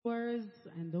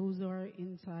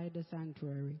inside the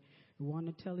sanctuary. We want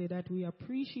to tell you that we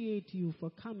appreciate you for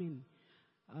coming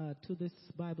to this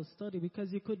Bible study,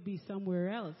 because you could be somewhere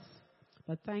else.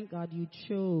 But thank God you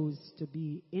chose to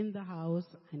be in the house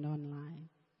and online.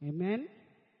 Amen.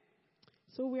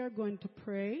 So we are going to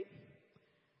pray.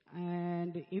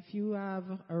 And if you have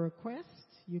a request,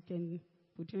 you can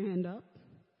put your hand up.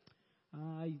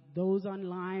 Those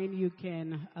online, you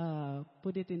can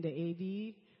put it in the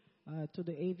AV, to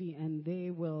the AV, and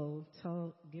they will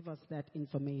give us that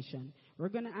information. We're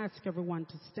going to ask everyone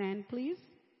to stand, please.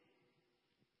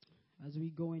 As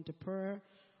we go into prayer,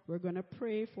 we're going to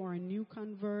pray for our new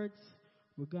converts.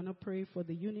 We're going to pray for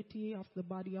the unity of the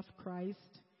body of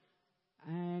Christ.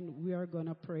 And we are going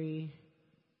to pray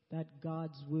that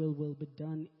God's will be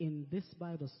done in this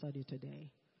Bible study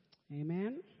today.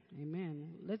 Amen.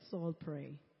 Amen. Let's all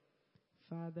pray.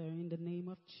 Father, in the name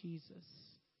of Jesus,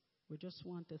 we just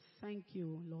want to thank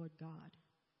you, Lord God.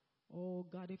 Oh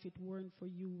God, if it weren't for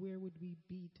you, where would we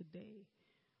be today?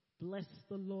 Bless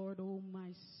the Lord, oh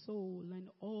my soul, and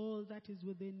all that is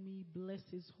within me, bless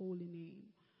his holy name.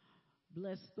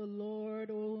 Bless the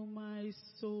Lord, oh my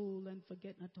soul, and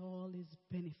forget not all his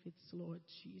benefits, Lord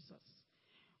Jesus.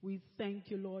 We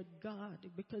thank you, Lord God,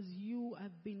 because you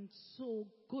have been so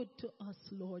good to us,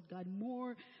 Lord God,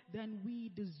 more than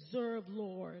we deserve,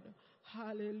 Lord.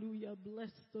 Hallelujah. Bless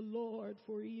the Lord,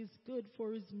 for he is good,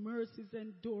 for his mercies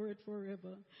endure it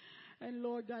forever. And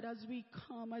Lord God, as we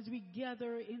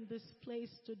gather in this place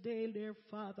today, dear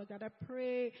Father God, I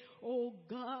pray, oh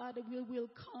God, we will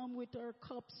come with our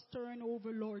cups turned over,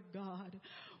 Lord God.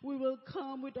 We will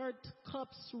come with our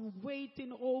cups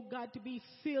waiting, oh God, to be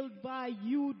filled by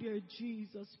you, dear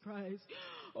Jesus Christ.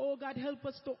 Oh God, help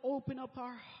us to open up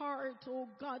our heart, oh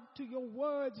God, to your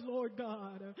words, Lord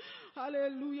God.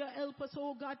 Hallelujah. Help us,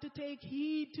 oh God, to take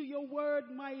heed to your word,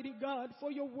 mighty God,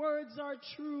 for your words are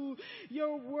true.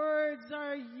 Your words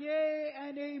are yea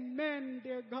and amen,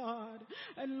 dear God.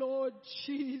 And Lord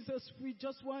Jesus, we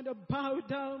just want to bow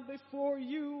down before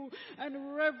you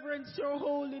and reverence your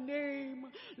holy name.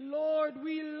 Lord,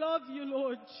 we love you,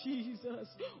 Lord Jesus.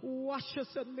 Wash us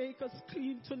and make us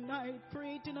clean tonight.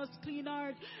 Create in us clean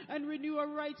heart and renew a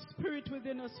right spirit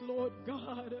within us, Lord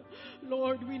God.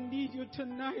 Lord, we need you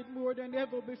tonight more than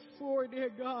ever before, dear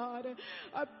God.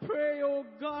 I pray, oh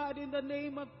God, in the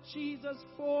name of Jesus,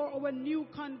 for our new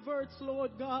converts,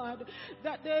 Lord God,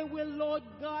 that they will, Lord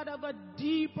God, have a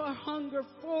deeper hunger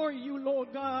for you, Lord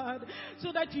God,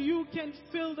 so that you can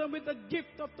fill them with the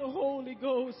gift of the Holy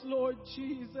Ghost, Lord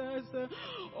Jesus.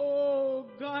 Oh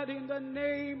God, in the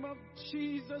name of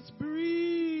Jesus,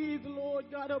 breathe, Lord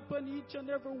God, upon each and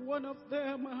every one of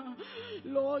them.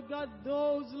 Lord God,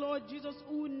 those, Lord Jesus,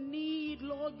 who need,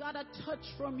 Lord God, a touch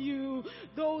from you,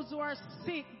 those who are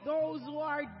sick, those who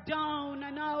are down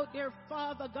and out there,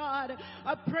 Father God,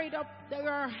 I pray that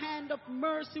your hand of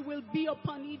mercy will be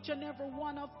upon each and every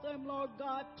one of them, Lord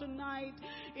God, tonight.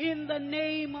 In the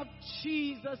name of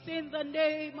Jesus, in the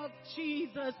name of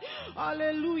Jesus.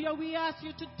 Hallelujah. We ask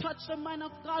you to touch the man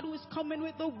of God who is coming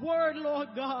with the word, Lord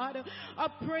God. I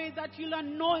pray that you'll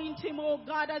anoint him, oh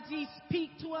God, as he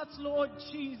speaks to us, Lord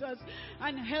Jesus,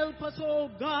 and help us,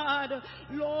 oh God,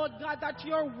 Lord God, that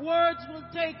your words will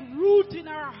take root in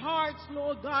our hearts,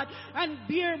 Lord God, and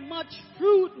bear much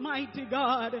fruit, mighty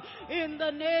God. In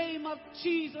the name of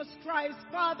Jesus Christ,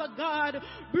 Father God,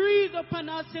 breathe upon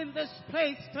us in this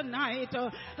place tonight.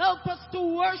 Help us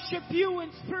to worship you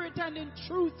in spirit and in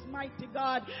truth, mighty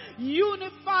God.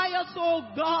 Unify us, oh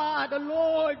God,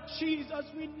 Lord Jesus.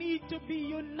 We need to be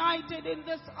united in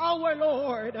this hour,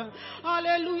 Lord.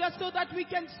 Hallelujah, so that we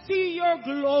can see your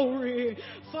glory.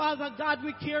 Father God,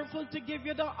 we're careful to give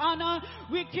you the honor.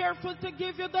 We're careful to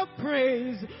give you the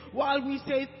praise while we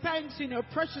say thanks in your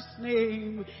precious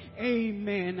name.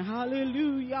 Amen.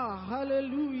 Hallelujah.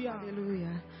 Hallelujah.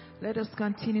 Hallelujah. Let us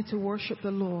continue to worship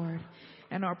the Lord.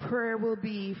 And our prayer will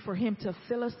be for him to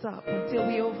fill us up until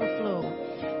we overflow.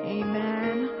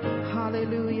 Amen.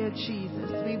 Hallelujah,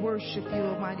 Jesus. We worship you,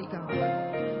 Almighty God.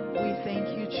 We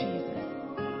thank you, Jesus.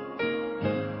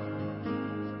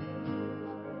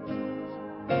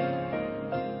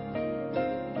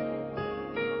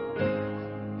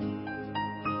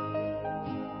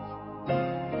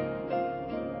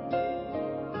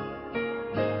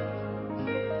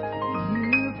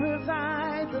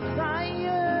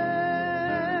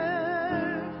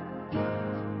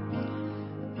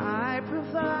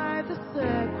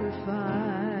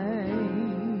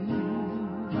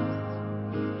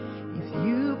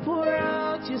 Pour out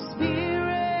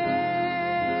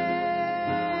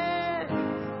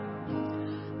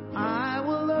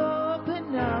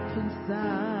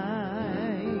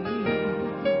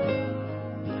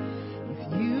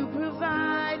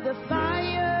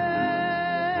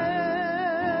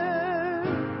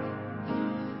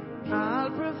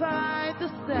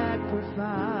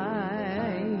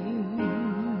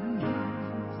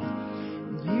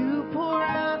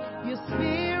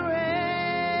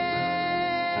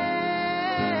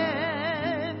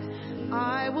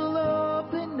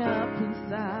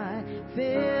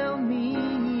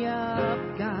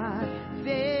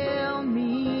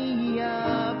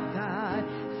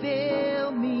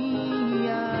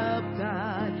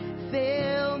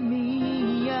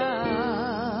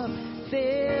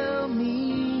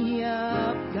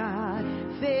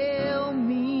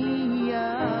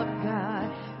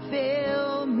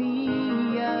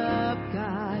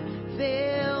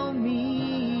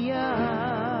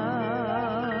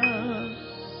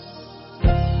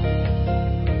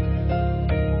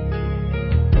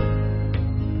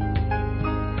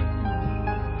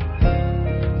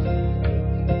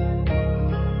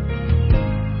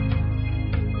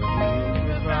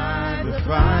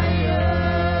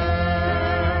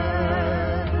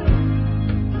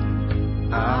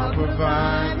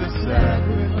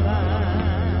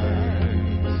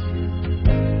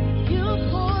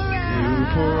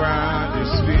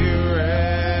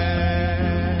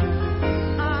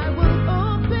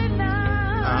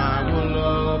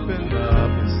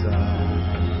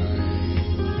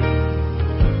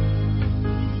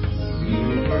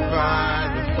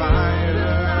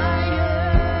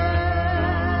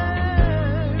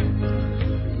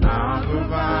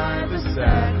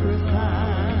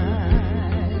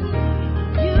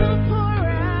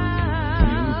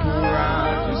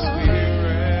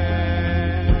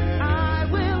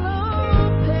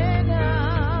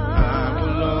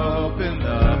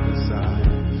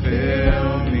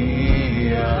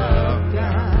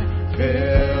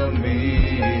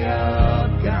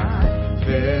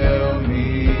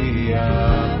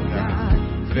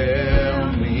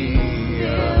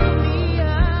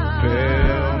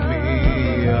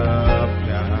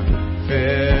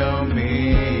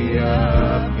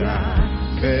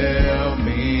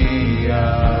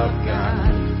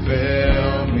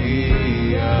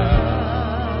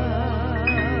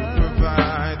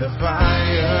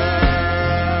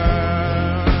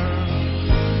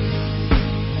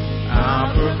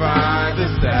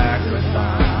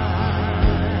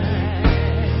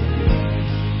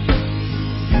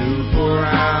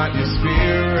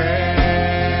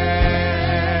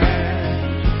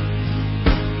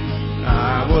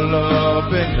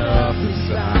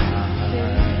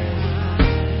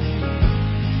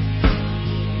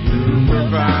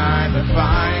the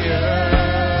fire.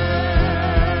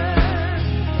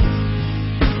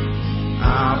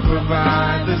 I'll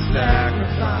provide the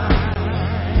sacrifice.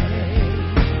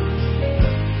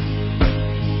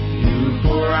 You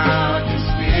pour out your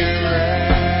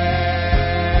Spirit.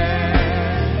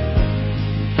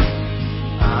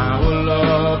 I will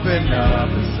open up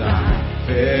inside.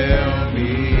 Fill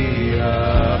me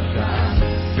up, God.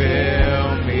 Fill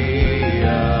me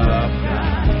up,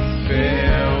 God.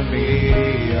 Fill me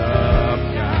up,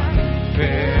 God.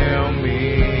 Fill me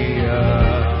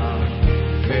up.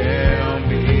 Fill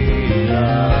me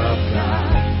up,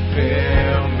 God.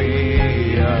 Fill me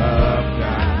up,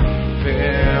 God.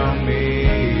 Fill me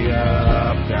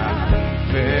up, God.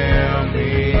 Fill me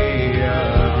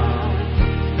up.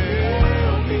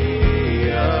 Fill me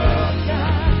up,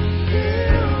 God.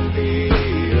 Fill me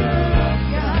up,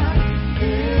 God.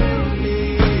 Fill me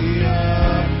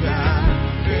up, God.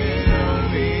 Fill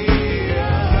me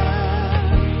up.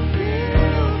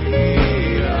 Fill me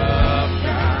up,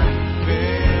 God.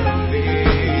 Fill me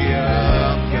up,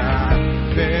 God.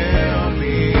 Fill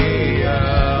me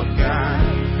up, God.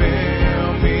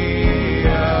 Fill me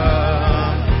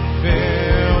up.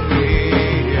 Fill me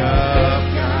up,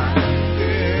 God.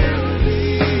 Fill me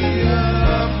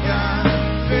up, God.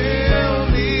 Fill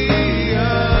me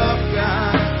up,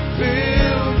 God.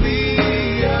 Fill me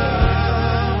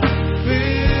up.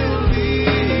 Fill me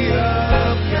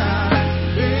up, God.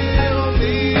 Fill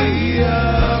me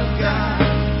up, God.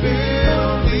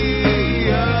 Fill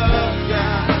me up,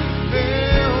 God.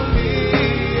 Fill me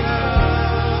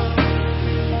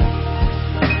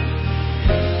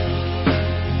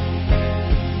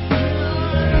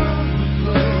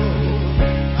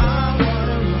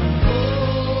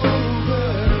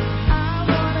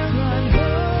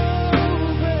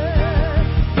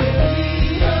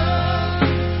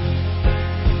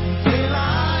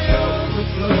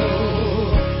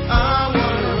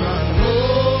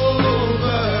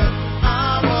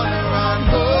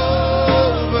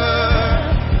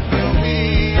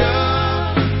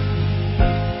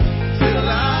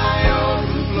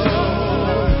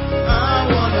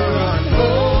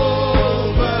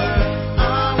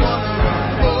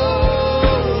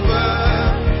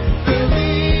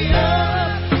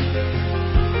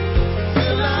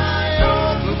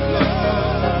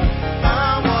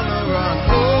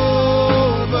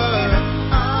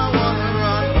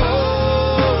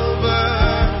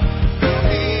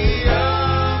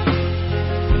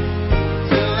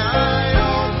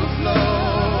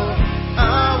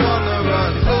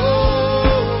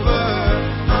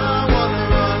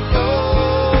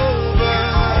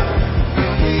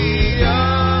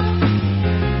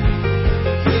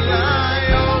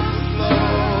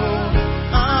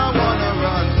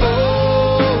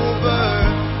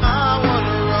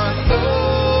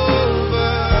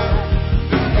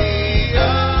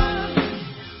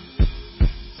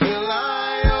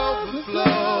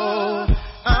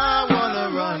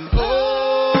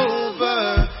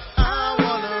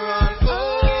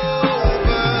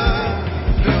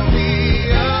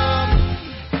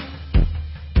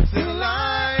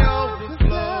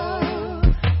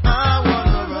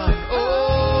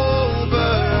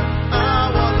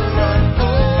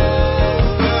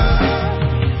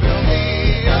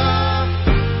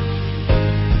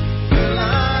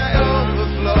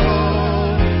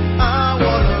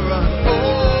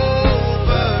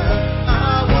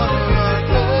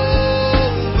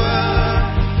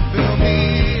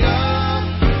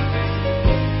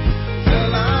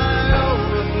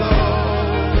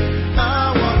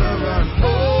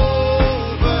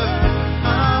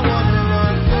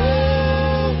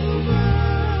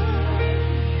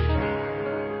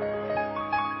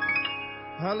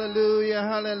Hallelujah,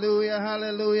 hallelujah,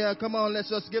 hallelujah. Come on, let's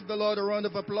just give the Lord a round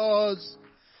of applause.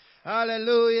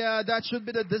 Hallelujah. That should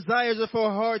be the desires of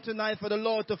our heart tonight, for the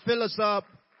Lord to fill us up.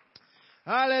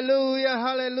 Hallelujah,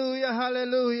 hallelujah,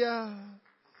 hallelujah.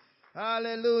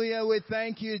 Hallelujah. We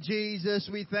thank you, Jesus.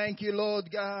 We thank you, Lord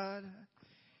God.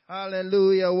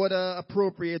 Hallelujah. What an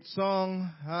appropriate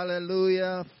song.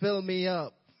 Hallelujah. Fill me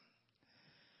up.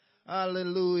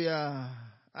 Hallelujah.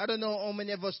 I don't know how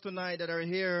many of us tonight that are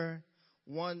here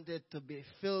wanted to be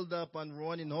filled up and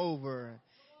running over.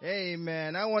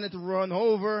 Amen. I want it to run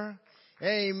over.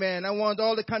 Amen. I want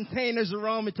all the containers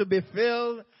around me to be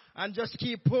filled and just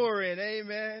keep pouring.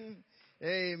 Amen.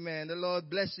 Amen. The Lord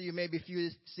bless you. Maybe if you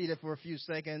seated for a few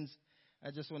seconds. I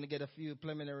just want to get a few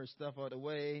preliminary stuff out of the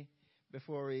way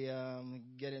before we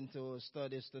get into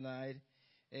studies tonight.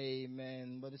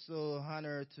 Amen. But it's so an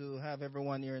honor to have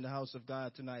everyone here in the house of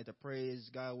God tonight to praise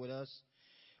God with us.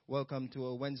 Welcome to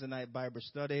a Wednesday night Bible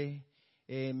study.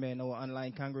 Amen. Our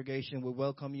online congregation, we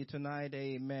welcome you tonight.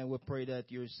 Amen. We pray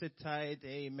that you sit tight.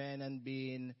 Amen. And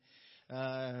being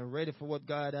ready for what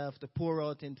God has to pour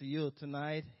out into you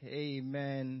tonight.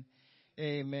 Amen.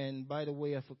 Amen. By the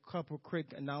way, of a couple quick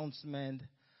announcement.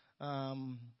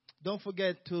 Don't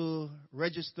forget to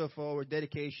register for our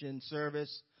dedication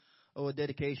service. Our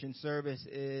dedication service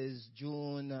is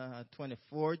June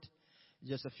 24th.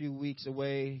 Just a few weeks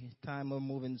away. Time is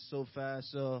moving so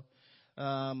fast. So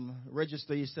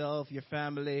register yourself, your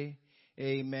family.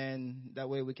 Amen. That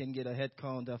way we can get a head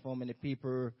count of how many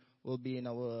people will be in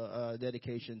our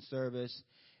dedication service.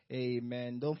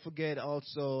 Amen. Don't forget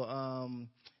also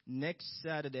next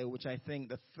Saturday, which I think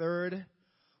the 3rd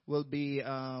will be,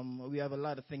 we have a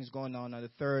lot of things going on the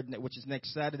 3rd, which is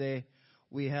next Saturday.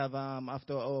 We have,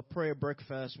 after our prayer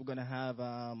breakfast, we're going to have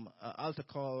altar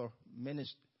call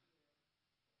ministry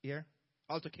here,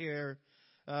 altar care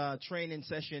training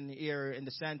session here in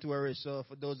the sanctuary. So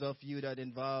for those of you that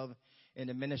involved in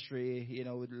the ministry,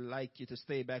 would like you to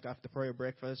stay back after prayer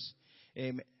breakfast.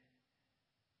 Amen.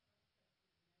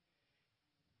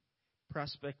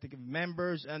 Prospective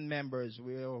members and members,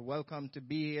 we are welcome to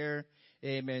be here.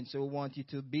 Amen. So we want you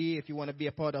to be, if you want to be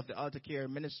a part of the altar care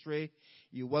ministry,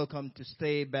 you're welcome to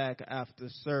stay back after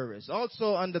service.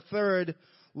 Also on the 3rd,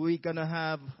 we're gonna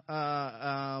have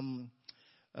an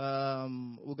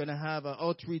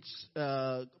outreach.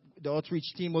 The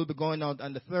outreach team will be going out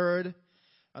on the 3rd,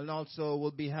 and also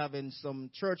we'll be having some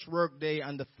church work day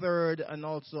on the 3rd and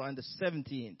also on the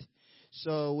 17th.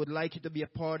 So we'd like you to be a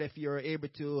part if you're able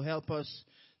to help us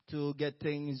to get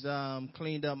things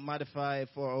cleaned up, modified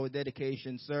for our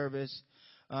dedication service.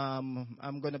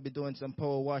 I'm going to be doing some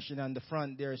power washing on the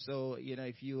front there. So,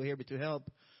 if you're able to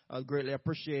help, I'll greatly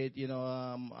appreciate,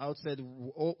 outside,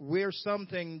 wear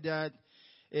something that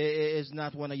is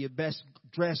not one of your best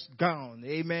dressed gown.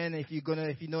 Amen. If you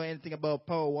know anything about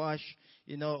power wash,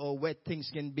 or wet things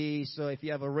can be. So if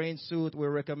you have a rain suit, we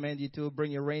recommend you to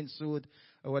bring your rain suit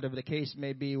or whatever the case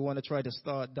may be. We want to try to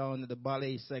start down at the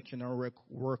ballet section or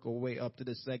work our way up to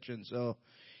this section. So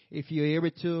if you're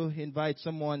able to invite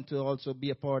someone to also be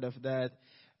a part of that,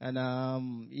 and,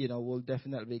 we'll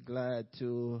definitely be glad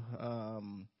to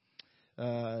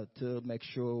make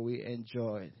sure we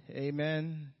enjoy it.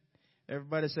 Amen.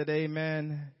 Everybody said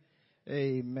amen.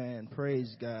 Amen.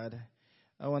 Praise God.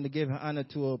 I want to give honor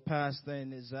to our pastor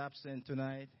in his absence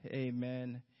tonight.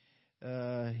 Amen. He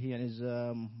and his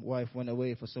wife went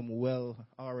away for some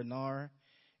R&R.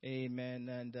 Amen.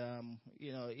 And,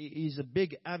 he's a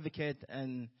big advocate,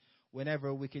 and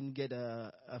whenever we can get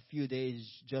a few days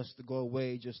just to go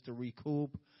away, just to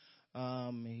recoup,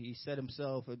 he said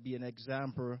himself would be an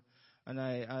example. And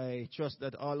I trust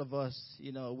that all of us,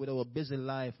 with our busy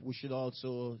life, we should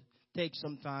also take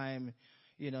some time,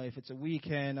 if it's a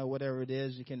weekend or whatever it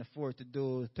is you can afford to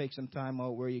do, take some time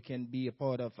out where you can be a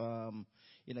part of,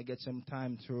 get some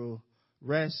time to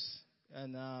rest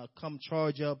and come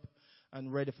charge up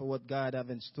and ready for what God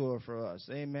have in store for us.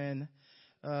 Amen.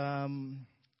 I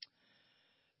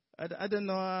don't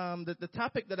know, the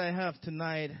topic that I have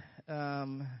tonight,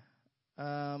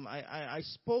 I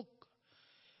spoke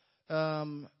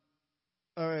or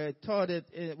I taught it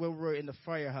when we were in the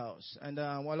firehouse. And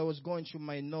while I was going through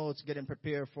my notes, getting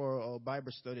prepared for our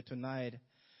Bible study tonight,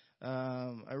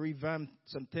 I revamped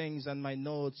some things on my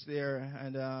notes there,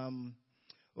 and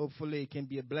hopefully it can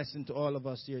be a blessing to all of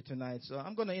us here tonight. So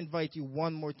I'm going to invite you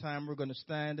one more time. We're going to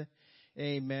stand,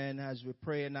 amen, as we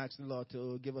pray and ask the Lord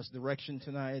to give us direction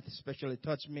tonight, especially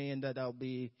touch me, and that I'll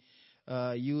be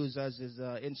used as his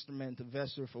instrument, a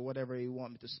vessel for whatever he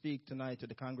wants me to speak tonight to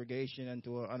the congregation and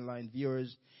to our online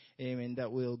viewers. Amen.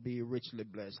 That will be richly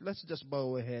blessed. Let's just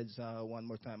bow our heads one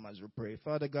more time as we pray.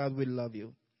 Father God, we love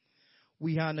you.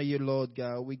 We honor you, Lord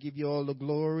God. We give you all the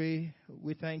glory.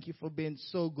 We thank you for being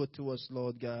so good to us,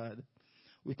 Lord God.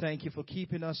 We thank you for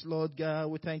keeping us, Lord God.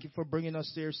 We thank you for bringing us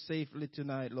here safely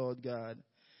tonight, Lord God.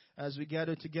 As we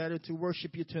gather together to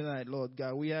worship you tonight, Lord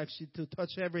God, we ask you to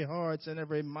touch every heart and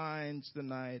every mind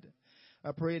tonight.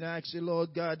 I pray and ask you,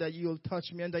 Lord God, that you'll touch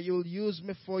me and that you'll use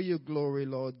me for your glory,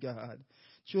 Lord God.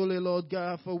 Truly, Lord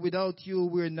God, for without you,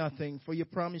 we're nothing. For you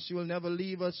promise you will never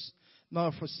leave us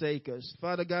nor forsake us.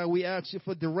 Father God, we ask you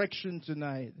for direction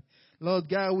tonight. Lord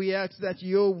God, we ask that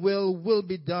your will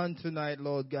be done tonight,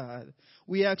 Lord God.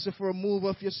 We ask you for a move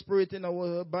of your spirit in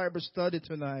our Bible study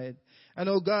tonight. And,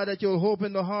 oh God, that you'll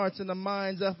open the hearts and the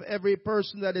minds of every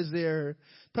person that is there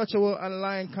Touch our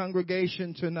online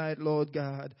congregation tonight, Lord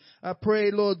God. I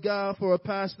pray, Lord God, for a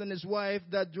pastor and his wife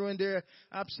that during their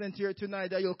absence here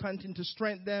tonight, that you'll continue to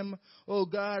strengthen them. Oh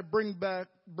God, bring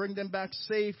them back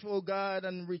safe, oh God,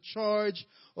 and recharge,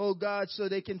 oh God, so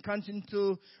they can continue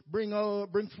to bring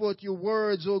forth your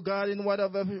words, oh God, in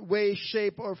whatever way,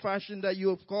 shape, or fashion that you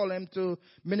have called them to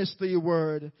minister your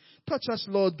word. Touch us,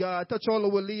 Lord God. Touch all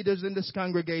our leaders in this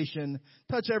congregation.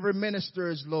 Touch every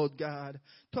ministers, Lord God.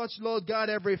 Touch, Lord God,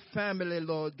 every family,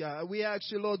 Lord God. We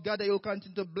ask you, Lord God, that you'll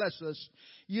continue to bless us.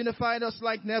 Unify us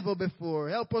like never before.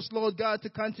 Help us, Lord God, to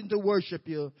continue to worship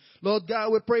you. Lord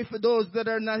God, we pray for those that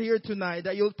are not here tonight,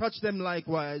 that you'll touch them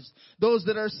likewise. Those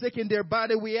that are sick in their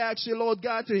body, we ask you, Lord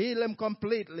God, to heal them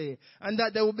completely, and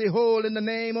that they will be whole in the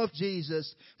name of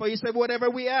Jesus. For you said, whatever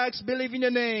we ask, believe in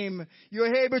your name,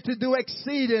 you're able to do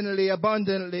exceedingly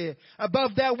abundantly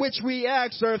above that which we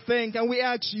ask or think. And we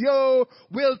ask your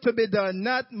will to be done,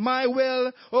 not my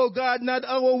will, oh God, not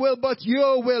our will, but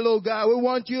your will, oh God. We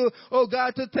want you, oh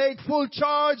God, to take full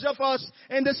charge of us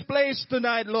in this place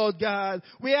tonight, Lord God.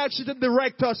 We ask you to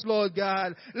direct us, Lord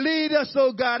God. Lead us,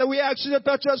 oh God. And we ask you to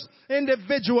touch us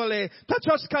individually. Touch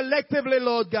us collectively,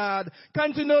 Lord God.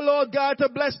 Continue, Lord God, to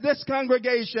bless this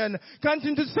congregation.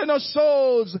 Continue to send us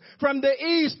souls from the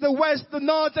east, the west, the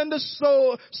north, and the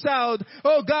south.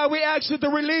 Oh God, we ask you to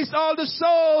release all the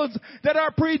souls that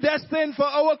are predestined for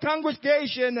our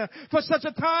congregation for such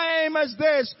a time as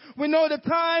this. We know the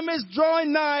time is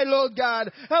drawing nigh, Lord God.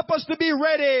 Help us to be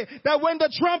ready, that when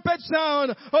the trumpet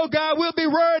sound, oh God, we'll be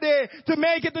ready to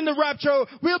make it in the rapture.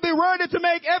 We'll be ready to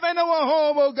make heaven our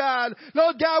home, oh God.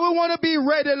 Lord God, we want to be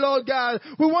ready, Lord God.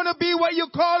 We want to be what you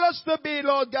call us to be,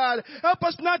 Lord God. Help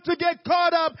us not to get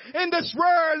caught up in this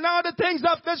world, now the things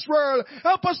of this world.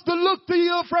 Help us to look to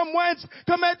you from whence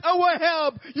cometh our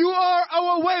help. You are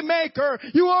our way maker.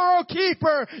 You are our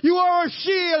keeper. You are our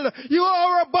shield. You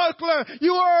are our buckler.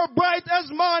 You are bright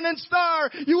as morning star.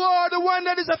 You are the one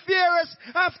that is the fairest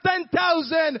of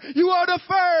 10,000. You are the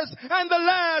first and the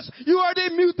last. You are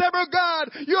the immutable God.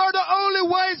 You are the only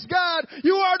wise God.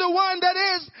 You are the one that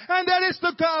is and that is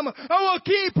to come. Our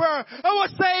keeper, our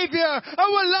savior,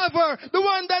 our lover, the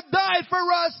one that died for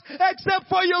us. Except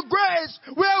for your grace,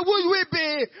 where would we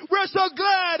be? We're so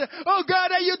glad, oh God,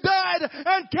 that you died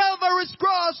on Calvary's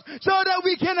cross so that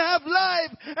we can have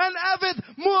life and have it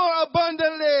more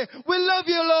abundantly. We love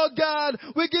you, Lord God.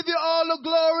 We give you all the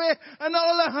glory and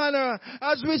all the honor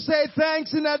as we say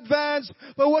thanks in advance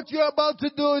for what you're about to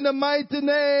do in the mighty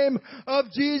name of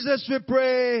Jesus, we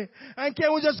pray. And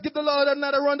can we just give the Lord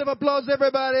another round of applause,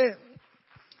 everybody?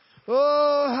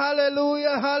 Oh,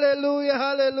 hallelujah, hallelujah,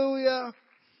 hallelujah.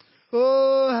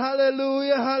 Oh,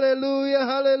 hallelujah, hallelujah,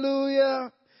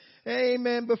 hallelujah.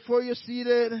 Amen. Before you're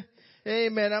seated,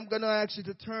 amen, I'm going to ask you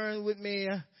to turn with me,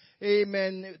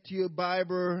 amen, to your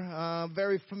Bible.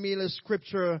 Very familiar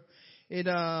scripture in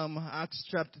Acts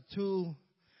chapter 2,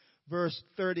 verse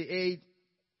 38.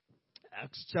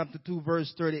 Acts chapter 2,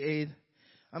 verse 38.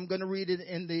 I'm going to read it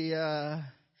in the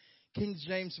King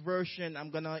James Version.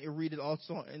 I'm going to read it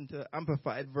also in the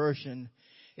Amplified Version.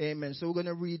 Amen. So we're going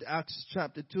to read Acts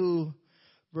chapter 2,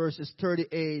 verses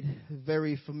 38.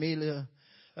 Very familiar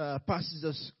passage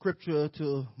of scripture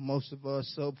to most of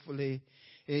us, hopefully.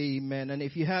 Amen. And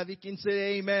if you have, you can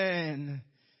say amen.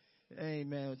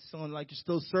 Amen. It sounds like you're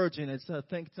still searching. It's I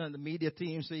think it's on the media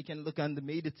team, so you can look on the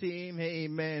media team.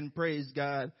 Amen. Praise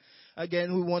God.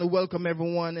 Again, we want to welcome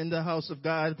everyone in the house of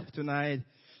God tonight.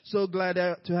 So glad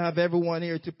to have everyone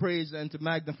here to praise and to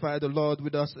magnify the Lord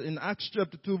with us. In Acts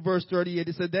chapter 2, verse 38,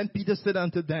 it said, Then Peter said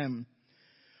unto them,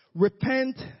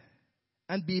 Repent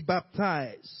and be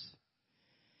baptized,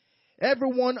 every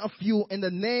one of you, in the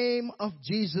name of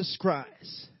Jesus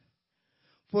Christ,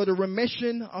 for the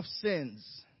remission of sins,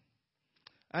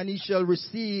 and ye shall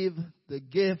receive the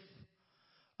gift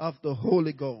of the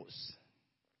Holy Ghost.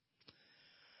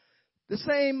 The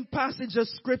same passage of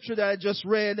scripture that I just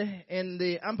read in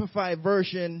the Amplified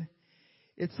Version,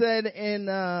 it said in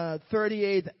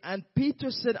 38, And Peter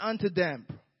said unto them,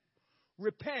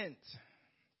 Repent,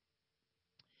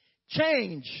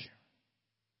 change.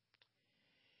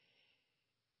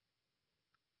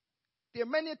 There are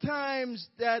many times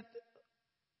that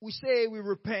we say we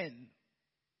repent,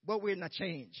 but we're not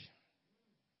changed.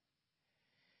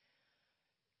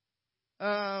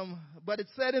 But it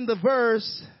said in the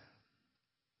verse,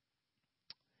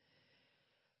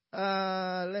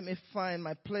 let me find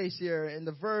my place here in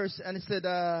the verse, and it said,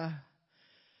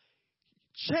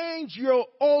 change your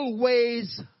old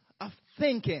ways of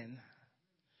thinking.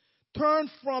 Turn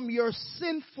from your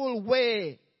sinful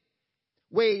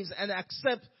ways and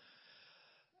accept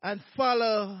and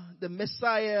follow the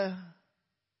Messiah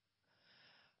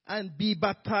and be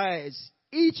baptized,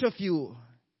 each of you,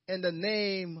 in the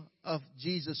name of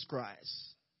Jesus Christ.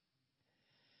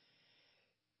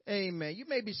 Amen. You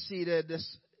may be seated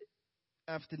this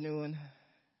afternoon,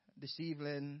 this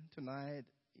evening, tonight.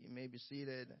 You may be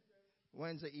seated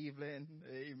Wednesday evening.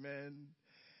 Amen.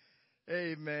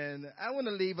 Amen. I want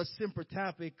to leave a simple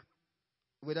topic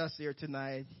with us here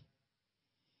tonight.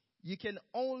 You can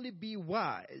only be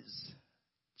wise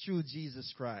through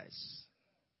Jesus Christ.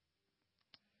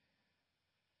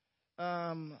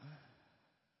 I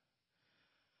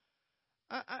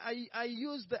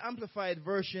use the Amplified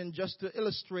Version just to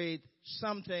illustrate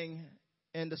something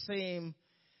in the same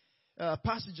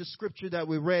passage of Scripture that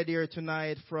we read here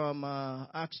tonight from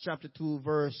Acts chapter 2,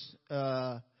 verse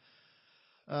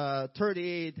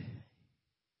 38.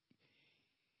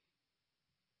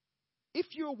 If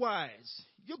you're wise,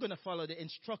 you're going to follow the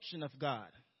instruction of God.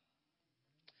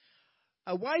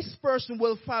 A wise person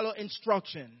will follow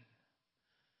instruction.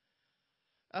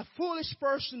 A foolish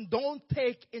person don't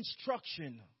take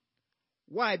instruction.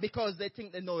 Why? Because they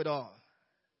think they know it all.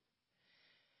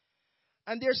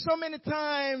 And there's so many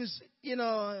times,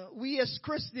 we as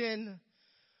Christians,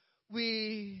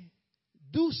 we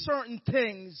do certain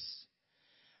things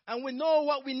and we know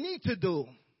what we need to do.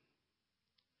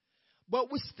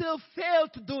 But we still fail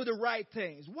to do the right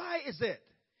things. Why is it?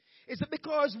 Is it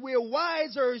because we're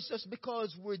wise, or is it just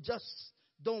because we just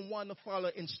don't want to follow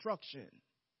instruction?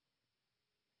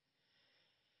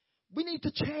 We need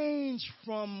to change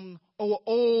from our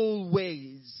old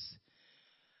ways.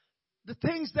 The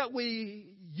things that we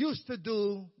used to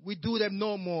do, we do them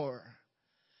no more.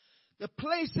 The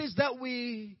places that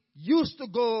we used to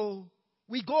go,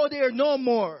 we go there no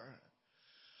more.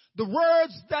 The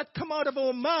words that come out of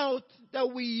our mouth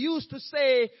that we used to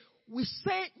say, we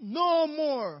say it no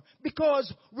more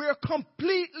because we're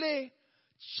completely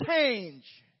changed.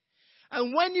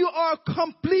 And when you are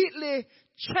completely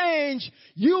changed,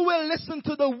 you will listen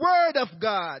to the word of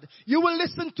God. You will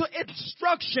listen to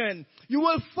instruction. You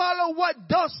will follow what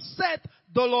thus saith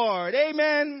the Lord.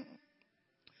 Amen.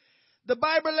 The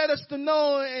Bible let us to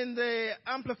know in the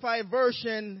Amplified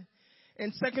Version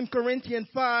in 2 Corinthians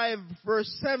 5 verse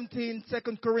 17,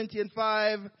 2 Corinthians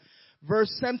 5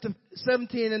 verse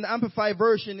 17 in the Amplified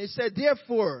Version, it said,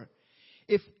 therefore,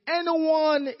 if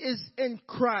anyone is in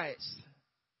Christ,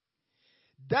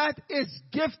 that is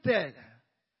gifted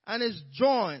and is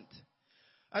joined.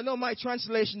 I know my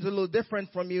translation is a little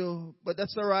different from you, but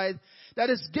that's all right. That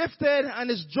is gifted and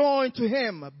is joined to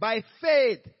him by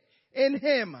faith in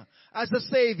him as a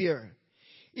Savior.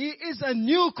 He is a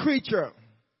new creature,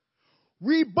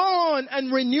 reborn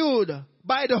and renewed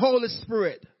by the Holy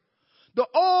Spirit.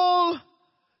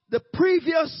 The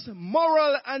previous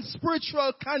moral and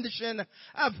spiritual condition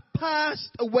have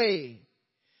passed away.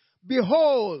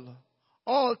 Behold,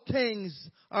 all things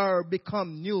are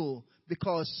become new,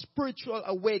 because spiritual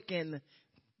awakening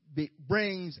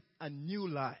brings a new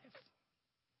life.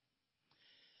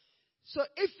 So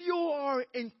if you are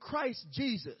in Christ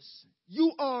Jesus,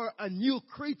 you are a new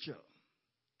creature.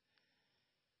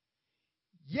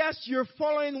 Yes, you're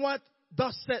following what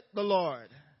thus saith the Lord.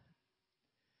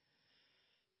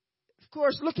 Of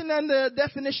course, looking at the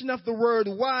definition of the word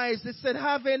wise, it said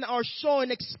having or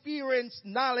showing experience,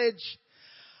 knowledge,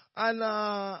 and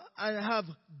have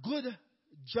good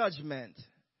judgment.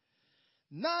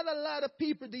 Not a lot of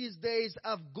people these days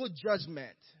have good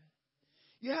judgment.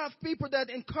 You have people that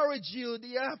encourage you.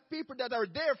 You have people that are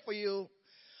there for you.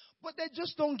 But they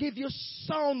just don't give you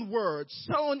sound words,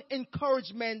 sound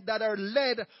encouragement that are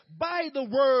led by the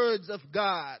words of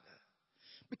God.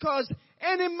 Because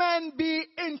any man be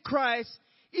in Christ,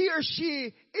 he or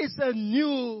she is a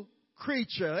new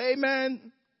creature.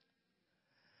 Amen.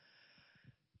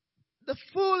 The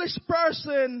foolish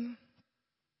person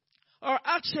or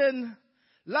action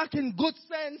lacking good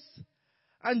sense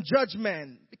and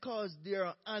judgment because they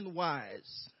are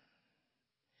unwise.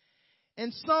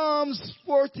 In Psalms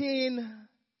 14,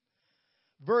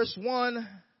 verse 1,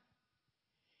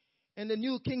 in the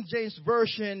New King James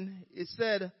Version, it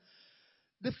said,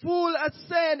 the fool hath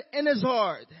said in his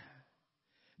heart,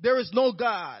 there is no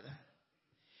God.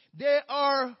 They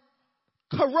are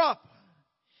corrupt.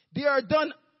 They are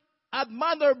done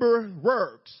abominable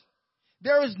works.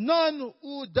 There is none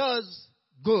who does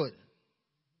good.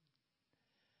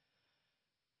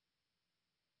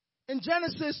 In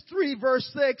Genesis 3 verse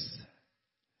 6,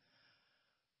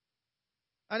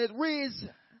 and it reads,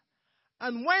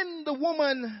 and when the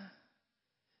woman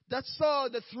that saw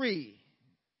the tree,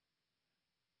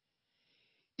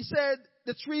 he said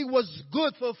the tree was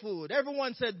good for food.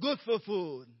 Everyone said good for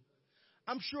food.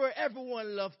 I'm sure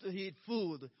everyone loves to eat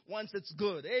food once it's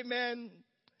good. Amen.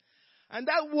 And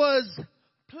that was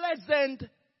pleasant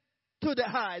to the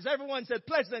eyes. Everyone said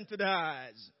pleasant to the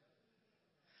eyes.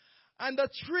 And the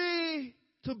tree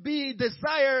to be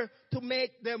desired to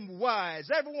make them wise.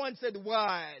 Everyone said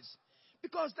wise.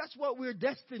 Because that's what we're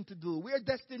destined to do. We're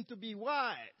destined to be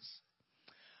wise.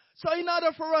 So in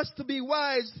order for us to be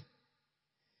wise,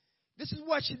 this is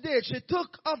what she did. She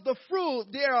took of the fruit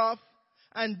thereof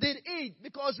and did eat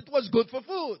because it was good for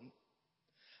food.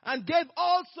 And gave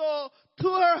also to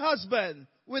her husband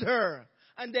with her.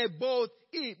 And they both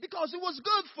eat because it was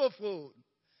good for food.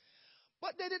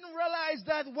 But they didn't realize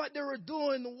that what they were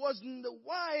doing wasn't the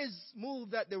wise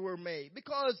move that they were made.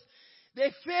 Because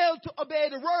they failed to obey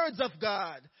the words of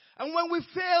God. And when we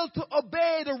fail to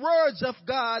obey the words of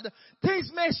God,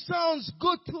 things may sound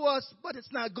good to us, but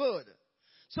it's not good.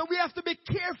 So we have to be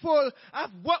careful of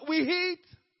what we eat,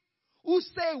 who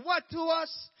say what to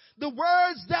us, the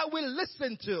words that we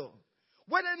listen to.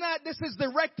 Whether or not this is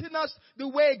directing us the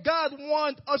way God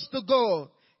wants us to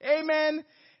go. Amen.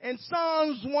 In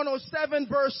Psalms 107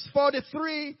 verse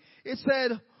 43, it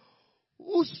said,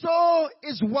 whoso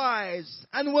is wise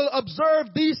and will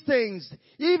observe these things,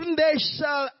 even they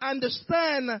shall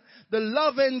understand the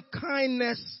loving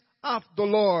kindness of the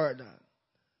Lord.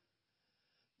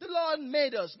 The Lord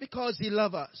made us because He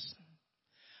loves us.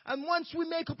 And once we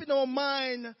make up in our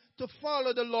mind to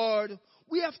follow the Lord,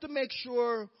 we have to make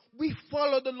sure we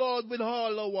follow the Lord with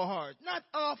all our heart. Not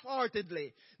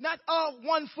half-heartedly. Not off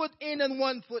 1 foot in and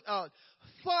 1 foot out.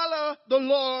 Follow the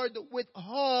Lord with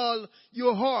all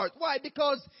your heart. Why?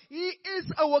 Because He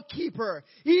is our keeper.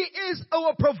 He is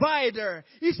our provider.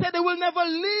 He said He will never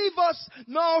leave us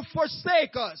nor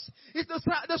forsake us.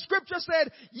 The scripture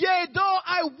said, yea, though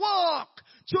I walk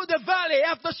through the valley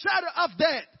of the shadow of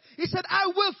death, He said, I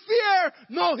will fear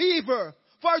no evil,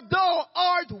 for thou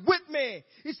art with me.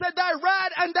 He said, thy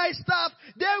rod and thy staff,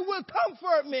 they will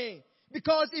comfort me.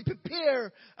 Because He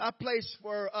prepared a place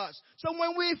for us. So when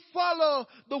we follow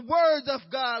the words of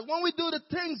God, when we do the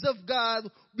things of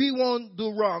God, we won't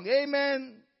do wrong.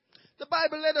 Amen. The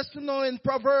Bible let us to know in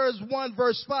Proverbs 1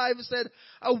 verse 5, it said,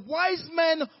 a wise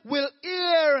man will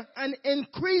hear and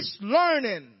increase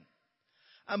learning.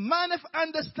 A man of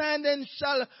understanding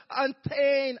shall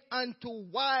attain unto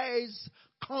wise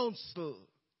counsel.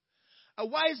 A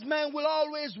wise man will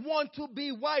always want to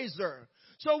be wiser.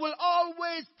 So we'll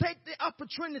always take the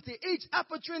opportunity. Each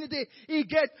opportunity he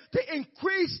gets to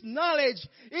increase knowledge,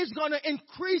 he's going to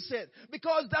increase it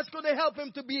because that's going to help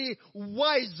him to be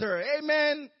wiser.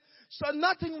 Amen. So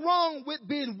nothing wrong with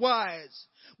being wise.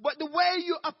 But the way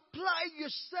you apply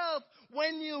yourself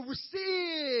when you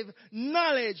receive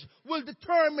knowledge will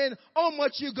determine how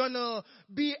much you're going to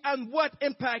be and what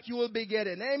impact you will be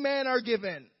getting. Amen or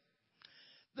given.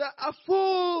 A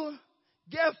fool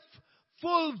gave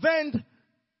full vent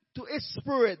to his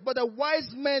spirit, but a wise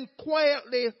man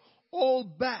quietly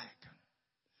hold back.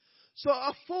 So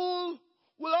a fool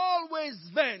will always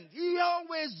vent. He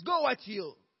always go at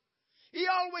you. He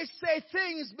always say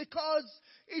things because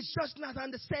he's just not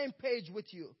on the same page with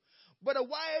you. But a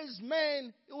wise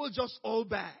man, he will just hold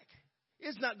back.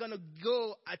 He's not going to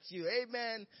go at you.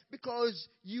 Amen. Because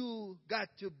you got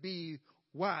to be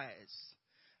wise.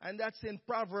 And that's in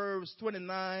Proverbs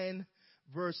 29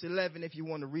 verse 11 if you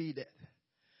want to read it.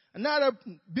 Another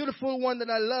beautiful one that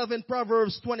I love in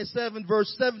Proverbs 27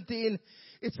 verse 17,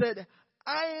 it said,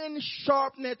 iron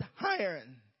sharpeneth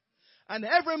iron, and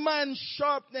every man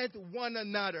sharpeneth one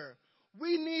another.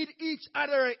 We need each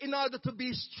other in order to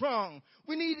be strong.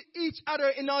 We need each other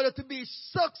in order to be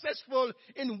successful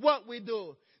in what we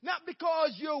do. Not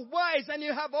because you're wise and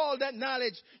you have all that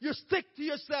knowledge, you stick to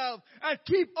yourself and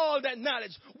keep all that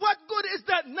knowledge. What good is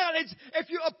that knowledge if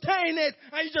you obtain it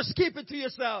and you just keep it to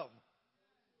yourself?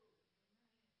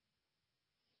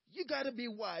 You got to be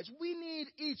wise. We need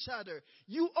each other.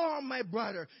 You are my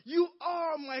brother. You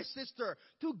are my sister.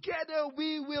 Together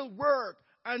we will work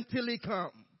until He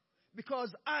comes.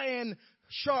 Because iron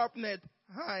sharpeneth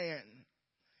iron.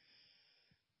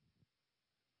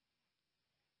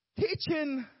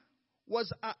 Teaching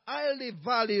was a highly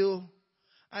valued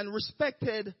and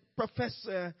respected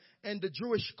professor in the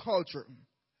Jewish culture.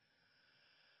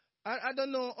 I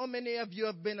don't know how many of you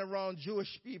have been around Jewish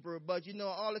people, but you know,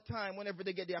 all the time, whenever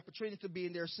they get the opportunity to be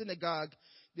in their synagogue,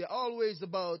 they're always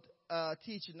about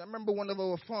teaching. I remember one of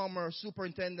our former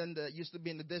superintendents that used to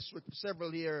be in the district for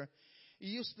several years. He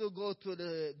used to go to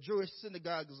the Jewish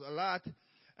synagogues a lot,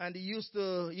 and he used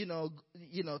to,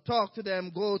 talk to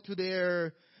them, go to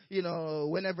their,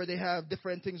 whenever they have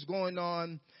different things going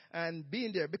on, and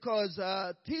being there. Because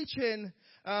teaching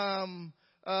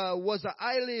was a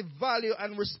highly valued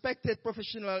and respected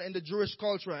professional in the Jewish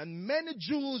culture. And many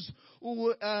Jews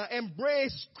who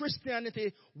embraced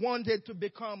Christianity wanted to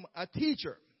become a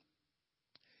teacher.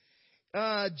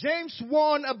 James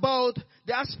warned about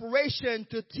the aspiration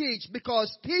to teach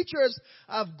because teachers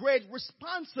have great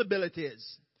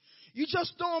responsibilities. You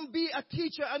just don't be a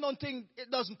teacher. I don't think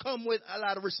it doesn't come with a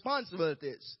lot of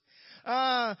responsibilities.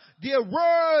 Their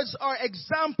words are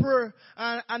example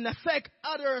and affect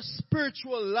other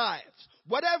spiritual lives.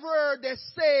 Whatever they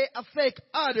say affect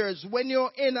others when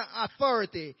you're in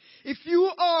authority. If you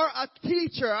are a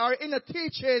teacher or in a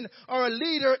teaching or a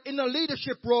leader in a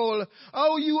leadership role,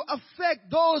 how you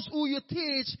affect those who you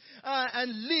teach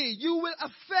and lead. You will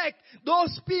affect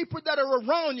those people that are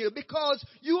around you because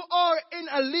you are in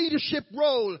a leadership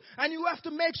role and you have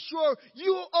to make sure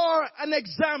you are an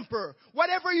example.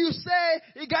 Whatever you say,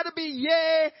 it got to be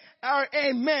yea or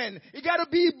amen. It got to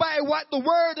be by what the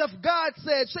word of God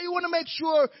said. So you want to make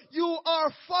sure you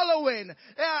are following.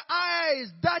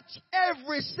 Eyes, that's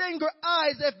every single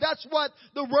eyes if that's what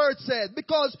the word said.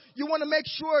 Because you want to make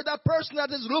sure that person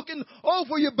that is looking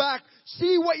over your back,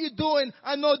 see what you're doing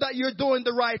and know that you're doing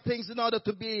the right things in order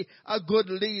to be a good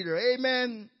leader.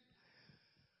 Amen.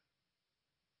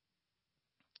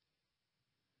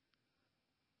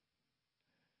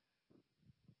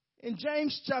 In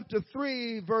James chapter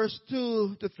 3, verse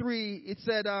 2 to 3, it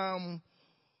said,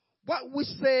 what we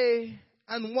say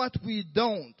and what we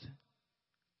don't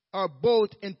are both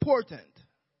important.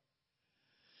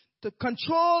 To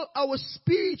control our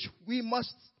speech, we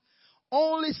must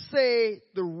only say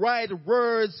the right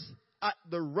words at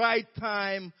the right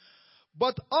time,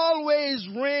 but always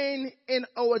rein in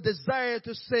our desire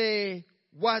to say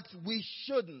what we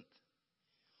shouldn't.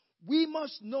 We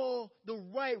must know the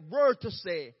right word to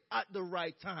say at the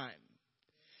right time.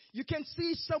 You can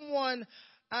see someone,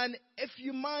 and if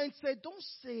your mind said, don't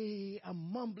say a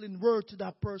mumbling word to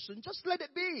that person, just let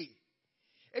it be.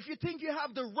 If you think you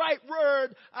have the right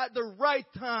word at the right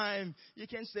time, you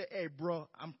can say, hey, bro,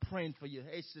 I'm praying for you.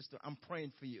 Hey, sister, I'm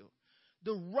praying for you.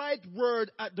 The right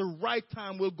word at the right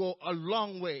time will go a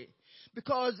long way.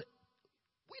 Because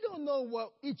we don't know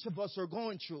what each of us are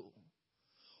going through.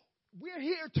 We're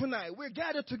here tonight. We're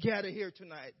gathered together here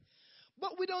tonight.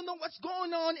 But we don't know what's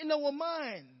going on in our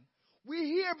mind. We're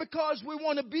here because we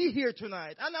want to be here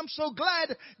tonight. And I'm so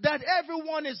glad that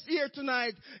everyone is here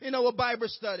tonight in our Bible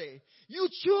study. You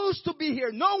choose to be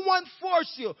here. No one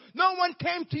forced you. No one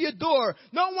came to your door.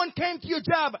 No one came to your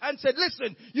job and said,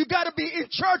 listen, you got to be in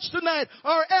church tonight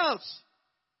or else.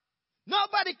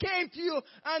 Nobody came to you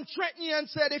and threatened you and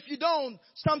said, if you don't,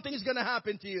 something is going to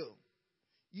happen to you.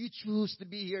 You choose to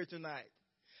be here tonight.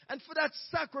 And for that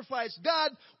sacrifice,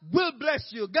 God will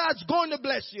bless you. God's going to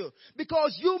bless you.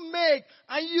 Because you make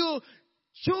and you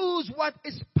choose what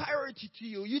is priority to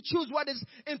you. You choose what is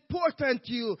important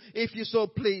to you, if you so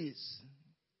please.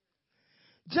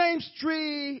 In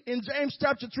James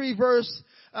chapter 3, verse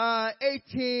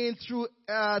 13 through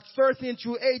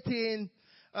 18,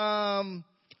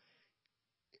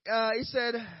 he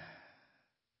said,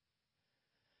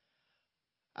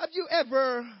 have you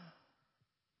ever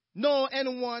known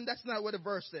anyone? That's not what the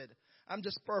verse said. I'm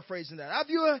just paraphrasing that. Have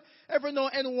you ever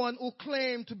known anyone who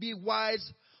claimed to be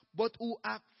wise but who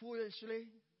act foolishly?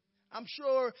 I'm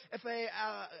sure if I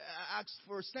ask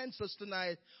for census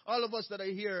tonight, all of us that are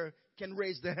here can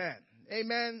raise their hand.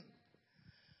 Amen.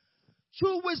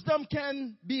 True wisdom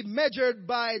can be measured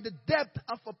by the depth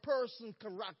of a person's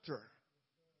character.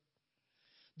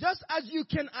 Just as you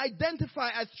can identify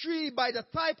a tree by the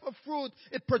type of fruit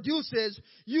it produces,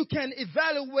 you can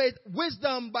evaluate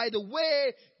wisdom by the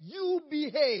way you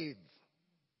behave.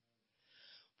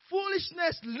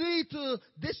 Foolishness leads to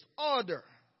disorder,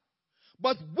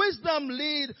 but wisdom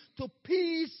leads to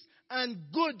peace and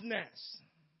goodness.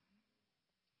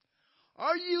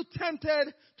 Are you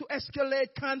tempted to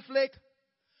escalate conflict,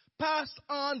 pass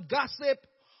on gossip,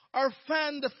 or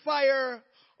fan the fire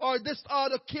or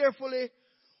disorder carefully?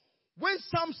 Win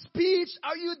some speech.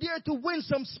 Are you there to win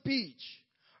some speech?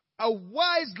 A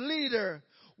wise leader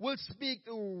will speak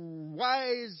the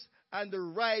wise and the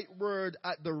right word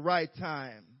at the right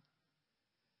time.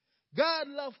 God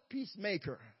loves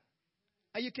peacemaker.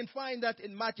 And you can find that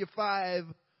in Matthew 5,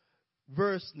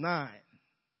 verse 9.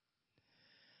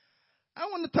 I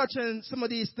want to touch on some of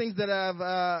these things that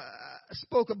I've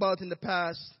spoke about in the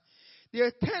past. There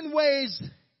are 10 ways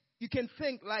you can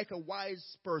think like a wise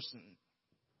person.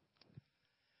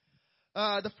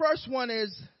 The first one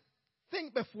is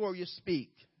think before you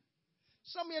speak.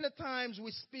 So many times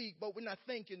we speak, but we're not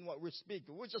thinking what we're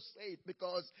speaking. We just say it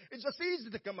because it's just easy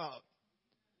to come out.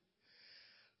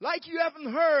 Like you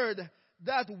haven't heard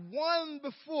that one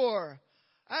before.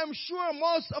 I'm sure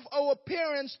most of our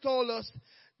parents told us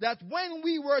that when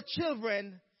we were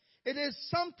children, it is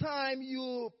something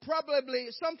you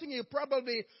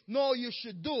probably know you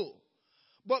should do,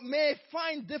 but may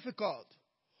find difficult.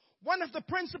 One of the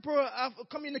principles of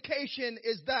communication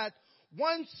is that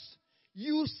once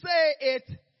you say it,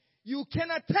 you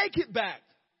cannot take it back.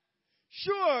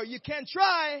 Sure, you can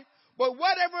try, but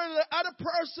whatever the other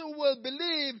person will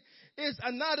believe is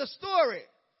another story.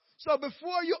 So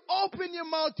before you open your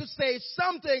mouth to say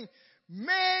something,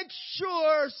 make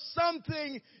sure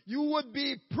something you would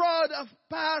be proud of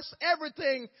past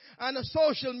everything on the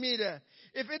social media.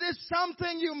 If it is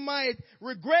something you might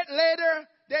regret later,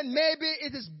 then maybe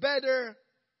it is better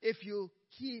if you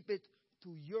keep it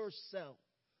to yourself.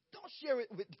 Don't share it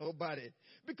with nobody.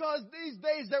 Because these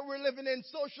days that we're living in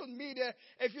social media,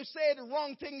 if you say the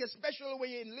wrong thing, especially when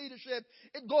you're in leadership,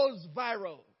 it goes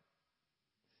viral.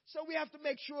 So we have to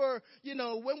make sure,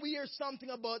 when we hear something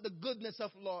about the goodness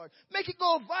of the Lord, make it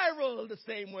go viral the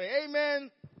same way. Amen.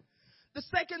 The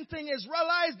second thing is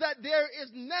realize that there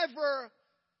is never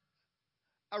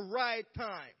a right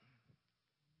time.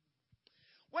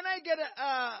 When I get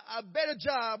a better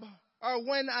job, or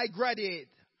when I graduate,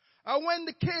 or when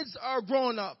the kids are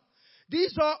grown up,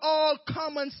 these are all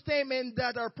common statements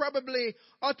that are probably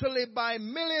uttered by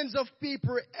millions of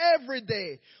people every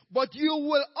day. But you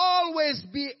will always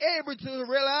be able to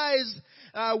realize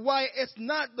why it's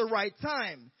not the right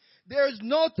time. There's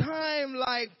no time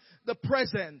like the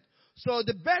present. So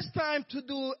the best time to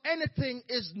do anything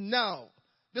is now.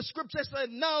 The scripture said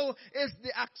now is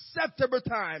the acceptable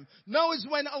time. Now is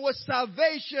when our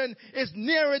salvation is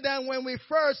nearer than when we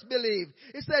first believed.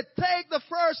 It said take the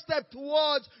first step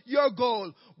towards your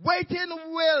goal. Waiting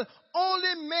will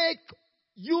only make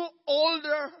you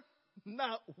older,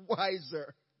 not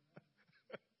wiser.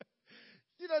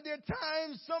 There are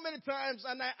times, so many times,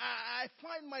 and I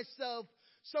find myself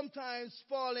sometimes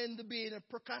falling to being a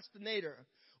procrastinator.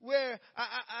 Where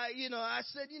I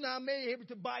said, I may be able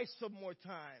to buy some more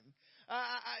time.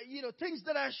 Things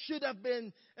that I should have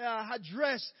been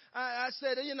addressed. I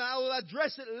said, I will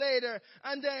address it later.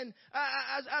 And then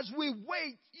as we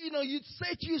wait, you'd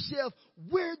say to yourself,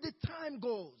 where did time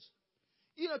goes?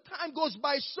 Time goes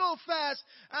by so fast.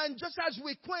 And just as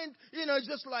we quit, it's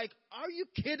just like, are you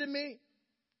kidding me?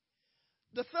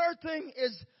 The third thing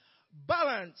is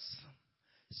balance.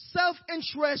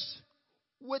 Self-interest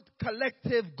with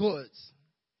collective goods.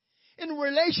 In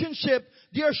relationship,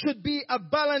 there should be a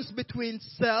balance between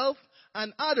self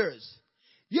and others.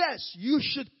 Yes, you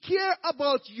should care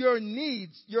about your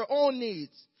needs, your own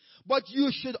needs, but you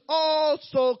should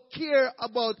also care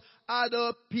about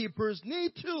other people's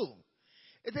needs too.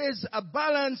 It is a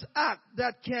balanced act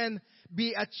that can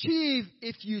be achieved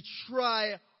if you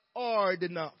try hard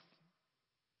enough.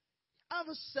 Have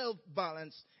a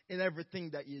self-balance in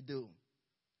everything that you do.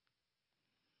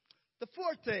 The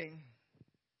fourth thing,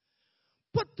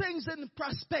 put things in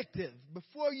perspective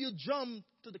before you jump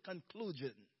to the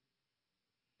conclusion.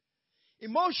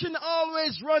 Emotion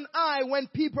always run high when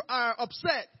people are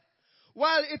upset.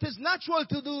 While it is natural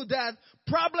to do that,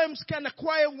 problems can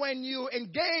acquire when you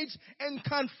engage in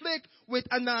conflict with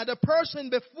another person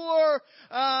before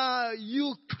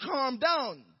you calm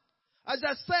down. As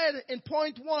I said in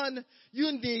point 1,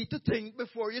 you need to think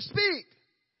before you speak.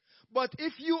 But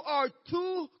if you are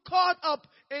too caught up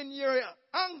in your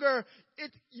anger,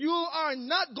 you are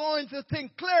not going to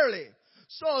think clearly.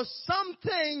 So some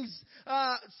things,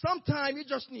 sometimes you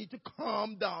just need to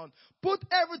calm down. Put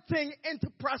everything into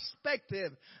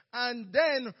perspective and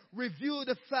then review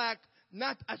the fact,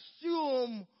 not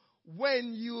assume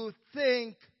when you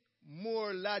think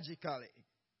more logically.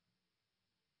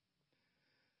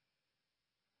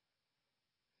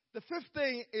 The fifth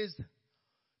thing is,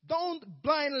 don't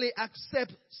blindly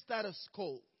accept status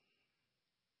quo.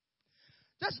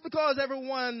 Just because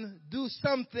everyone do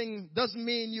something doesn't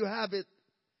mean you have it.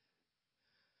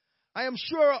 I am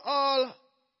sure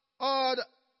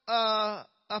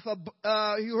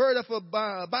you heard of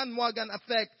a bandwagon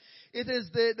effect. It is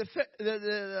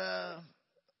the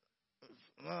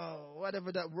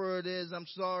whatever that word is. I'm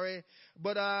sorry,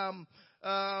 but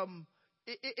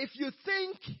if you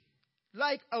think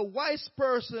like a wise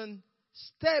person,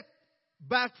 step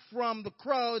back from the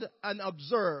crowd and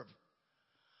observe.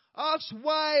 Ask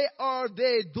why are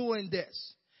they doing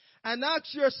this? And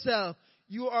ask yourself,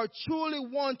 you are truly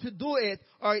want to do it,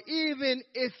 or even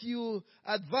if you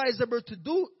advisable to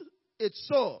do it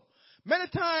so. Many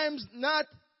times, not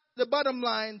the bottom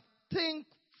line, think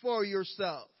for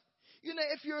yourself.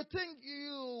 If you think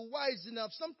you're wise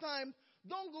enough, sometimes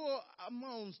don't go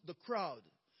amongst the crowd.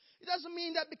 It doesn't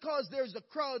mean that because there's a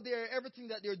crowd there, everything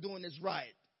that they're doing is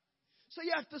right. So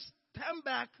you have to stand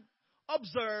back,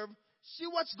 observe, see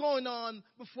what's going on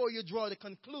before you draw the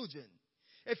conclusion.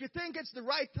 If you think it's the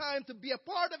right time to be a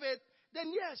part of it,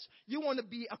 then yes, you want to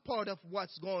be a part of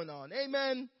what's going on.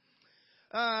 Amen.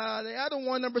 The other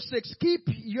one, number 6, keep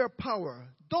your power.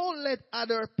 Don't let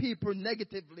other people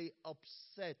negatively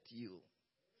upset you.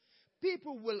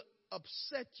 People will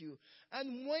upset you.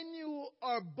 And when you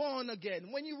are born again,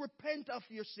 when you repent of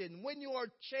your sin, when you are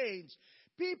changed,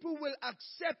 people will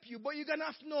accept you. But you're going to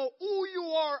have to know who you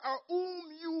are or whom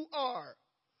you are.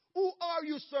 Who are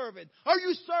you serving? Are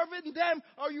you serving them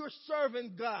or are you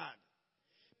serving God?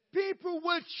 People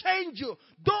will change you.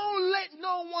 Don't let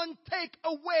no one take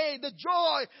away the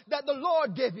joy that the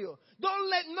Lord gave you. Don't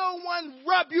let no one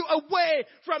rob you away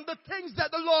from the things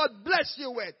that the Lord bless you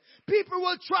with. People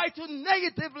will try to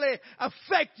negatively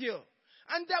affect you,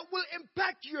 and that will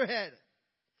impact your head.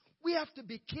 We have to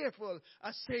be careful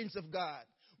as saints of God.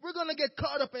 We're going to get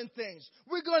caught up in things.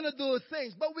 We're going to do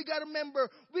things, but we got to remember,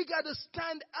 we got to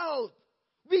stand out.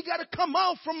 We got to come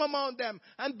out from among them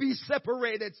and be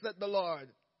separated, said the Lord.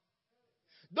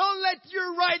 Don't let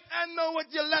your right hand know what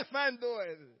your left hand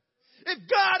doing. If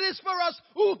God is for us,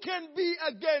 who can be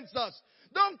against us?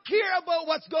 Don't care about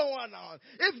what's going on.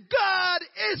 If God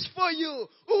is for you,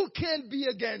 who can be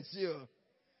against you?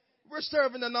 We're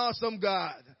serving an awesome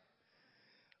God.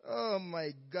 Oh my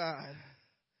God.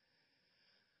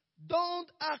 Don't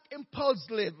act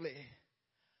impulsively.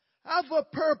 Have a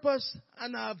purpose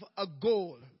and have a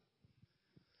goal.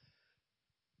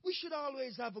 We should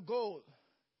always have a goal.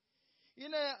 You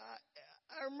know,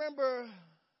 I remember,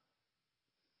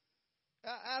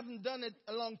 I haven't done it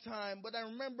a long time, but I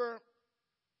remember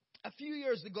a few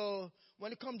years ago,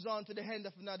 when it comes on to the end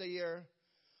of another year,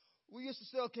 we used to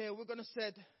say, okay, we're going to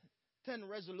set 10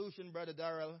 resolutions, Brother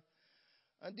Darrell.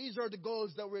 And these are the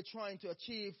goals that we're trying to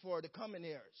achieve for the coming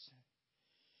years.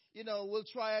 You know, we'll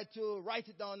try to write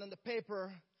it down on the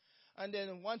paper. And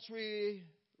then once we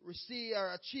receive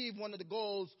or achieve one of the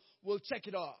goals, we'll check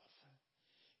it off.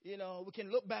 You know, we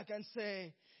can look back and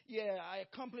say, yeah, I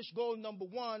accomplished goal number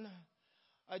 1.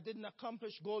 I didn't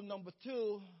accomplish goal number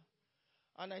 2.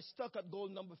 And I stuck at goal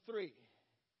number 3.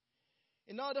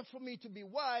 In order for me to be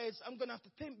wise, I'm going to have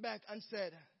to think back and say,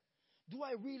 do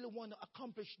I really want to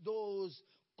accomplish those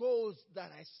goals that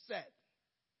I set?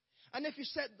 And if you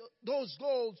set those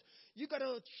goals, you got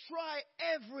to try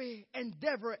every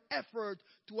effort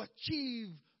to achieve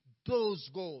those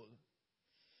goals.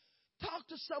 Talk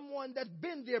to someone that's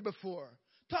been there before.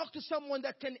 Talk to someone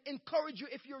that can encourage you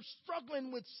if you're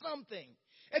struggling with something.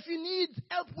 If you need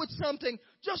help with something,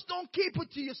 just don't keep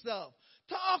it to yourself.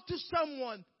 Talk to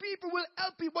someone. People will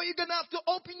help you, but you're going to have to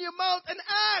open your mouth and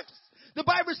ask. The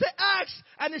Bible says, ask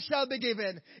and it shall be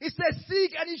given. It says,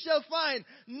 seek and you shall find.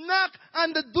 Knock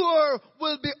and the door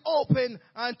will be open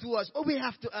unto us. But we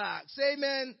have to ask.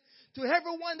 Amen. To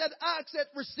everyone that asks it,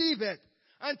 receive it.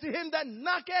 And to him that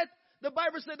knocketh, the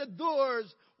Bible said the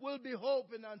doors will be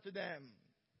open unto them.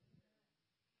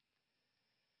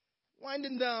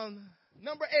 Winding down.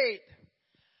 Number 8.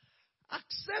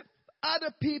 Accept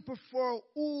other people for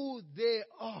who they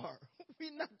are.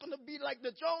 We're not going to be like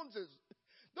the Joneses.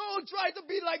 Don't try to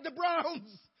be like the Browns.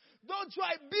 Don't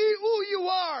try. Be who you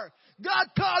are. God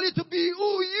called you to be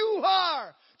who you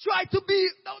are. Try to be.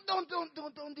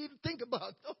 Don't even think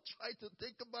about it. Don't try to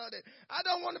think about it. I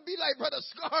don't want to be like Brother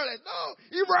Scarlett. No,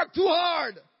 he worked too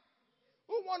hard.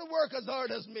 Who want to work as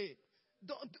hard as me?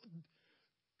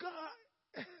 God,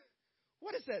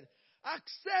 what is it?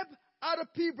 Accept other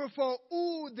people for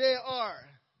who they are.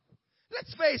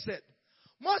 Let's face it.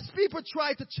 Most people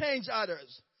try to change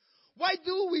others. Why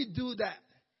do we do that?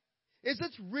 Is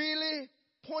it really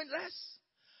pointless?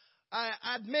 I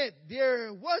admit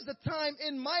there was a time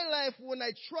in my life when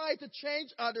I tried to change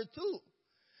others too.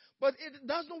 But it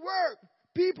doesn't work.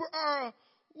 People are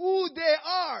who they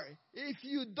are. If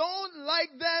you don't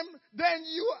like them, then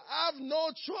you have no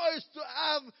choice to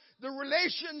have the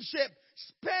relationship.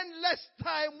 Spend less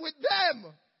time with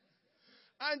them.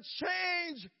 And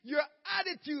change your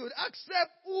attitude.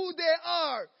 Accept who they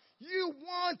are. You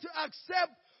want to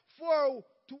accept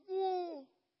to who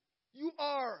you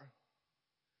are.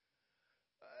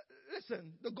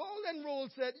 Listen, the golden rule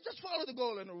said, just follow the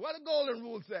golden rule. What the golden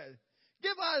rule said.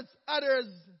 Give others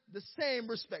the same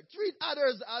respect. Treat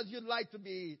others as you'd like to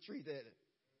be treated.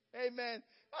 Amen.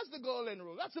 That's the golden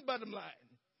rule. That's the bottom line.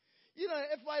 You know,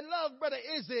 if I love Brother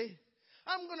Izzy,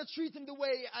 I'm going to treat him the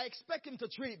way I expect him to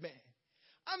treat me.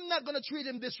 I'm not going to treat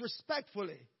him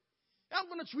disrespectfully. I'm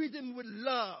going to treat him with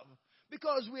love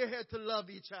because we're here to love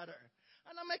each other.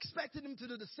 And I'm expecting him to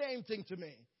do the same thing to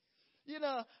me.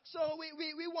 So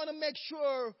we want to make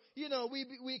sure,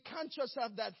 we conscious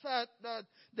of that fact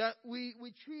that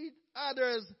we treat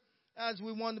others as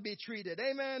we want to be treated.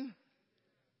 Amen.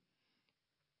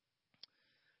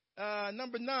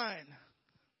 Number 9.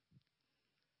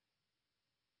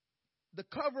 The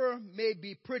cover may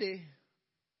be pretty,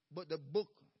 but the book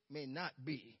may not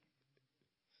be.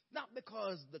 Not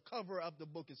because the cover of the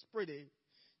book is pretty,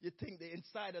 you think the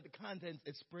inside of the content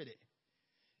is pretty.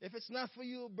 If it's not for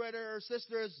you, brother or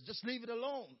sisters, just leave it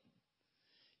alone.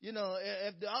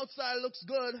 If the outside looks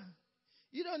good,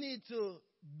 you don't need to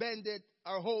bend it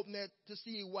or open it to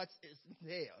see what's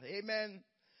there. Amen.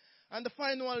 And the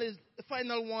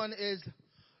final one is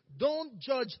don't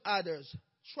judge others.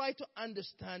 Try to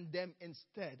understand them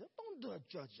instead. Don't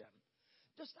judge them.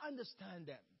 Just understand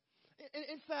them.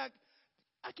 In fact,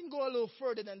 I can go a little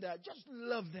further than that. Just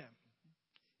love them.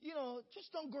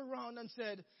 Just don't go around and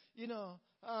say,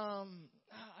 I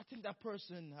think that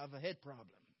person have a head problem.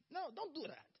 No, don't do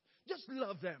that. Just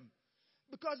love them.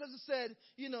 Because as I said,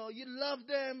 you love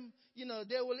them,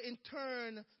 they will in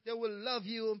turn, they will love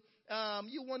you.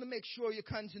 You want to make sure you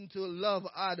continue to love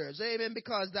others. Amen.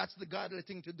 Because that's the godly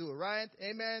thing to do, right?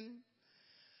 Amen.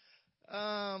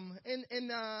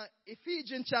 In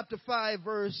Ephesians chapter 5,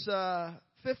 verse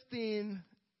 15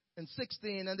 and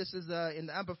 16, and this is in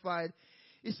the Amplified,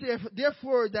 it says,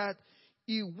 therefore that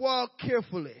ye walk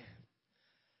carefully,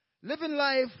 living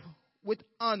life with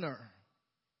honor,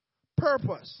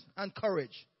 purpose, and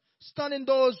courage, stunning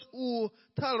those who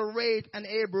tolerate and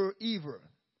abhor evil,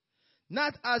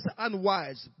 not as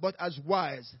unwise, but as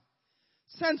wise,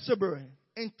 sensible,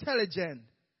 intelligent,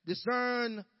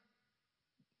 discern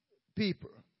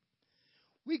people.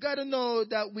 We got to know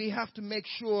that we have to make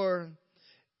sure,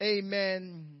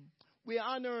 amen,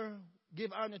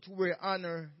 give honor to where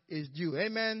honor is due.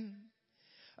 Amen.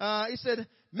 He said,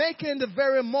 making the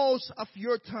very most of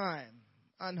your time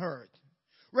on earth.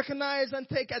 Recognize and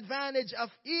take advantage of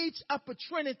each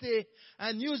opportunity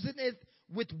and using it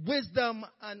with wisdom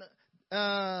and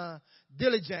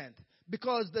diligence.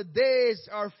 Because the days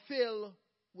are filled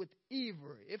with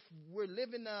evil. If we're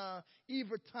living a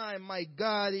evil time, my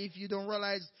God, if you don't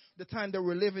realize the time that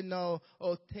we're living now,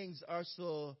 things are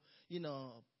so,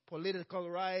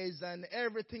 politicalized, and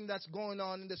everything that's going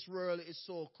on in this world is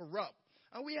so corrupt.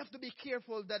 And we have to be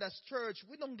careful that as church,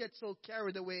 we don't get so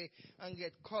carried away and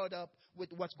get caught up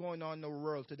with what's going on in the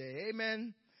world today.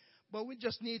 Amen. But we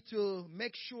just need to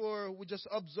make sure we just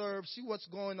observe, see what's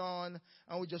going on,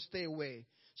 and we just stay away.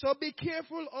 So be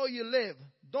careful how you live.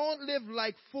 Don't live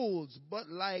like fools, but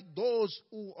like those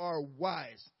who are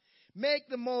wise. Make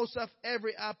the most of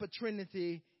every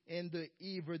opportunity in the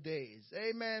evil days.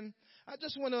 Amen. I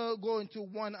just want to go into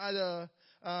one other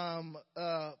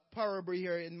parable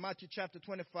here in Matthew chapter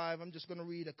 25. I'm just going to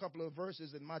read a couple of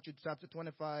verses in Matthew chapter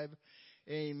 25.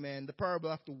 Amen. The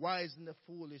parable of the wise and the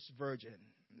foolish virgin.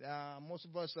 Most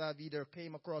of us have either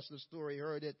came across the story,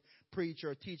 heard it preach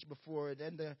or teach before it.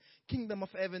 And the kingdom of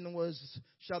heaven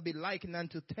shall be likened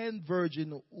unto 10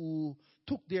 virgins who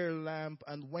took their lamp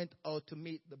and went out to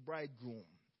meet the bridegroom.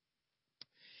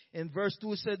 In verse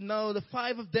 2 it said, now the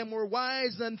 5 of them were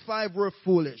wise and 5 were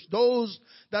foolish. Those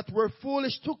that were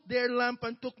foolish took their lamp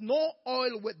and took no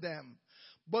oil with them.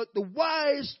 But the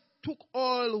wise took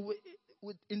oil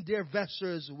in their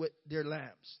vessels with their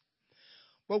lamps.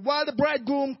 But while the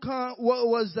bridegroom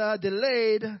was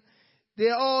delayed, they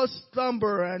all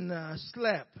slumbered and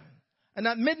slept. And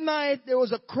at midnight there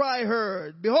was a cry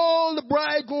heard, behold, the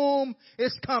bridegroom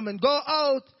is coming. Go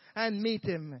out and meet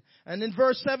him. And in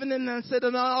verse 7, and said,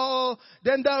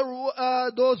 then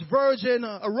those virgins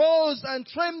arose and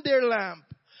trimmed their lamp.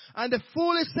 And the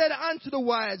foolish said unto the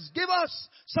wise, give us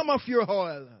some of your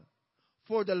oil,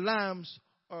 for the lamps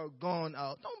are gone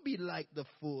out. Don't be like the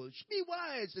foolish. Be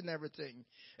wise in everything.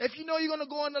 If you know you're going to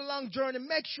go on a long journey,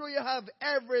 make sure you have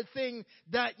everything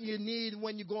that you need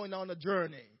when you're going on a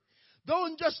journey.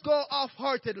 Don't just go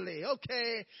off-heartedly.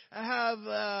 Okay, I have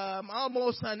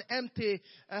almost an empty.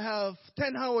 I have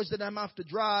 10 hours that I'm have to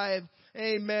drive.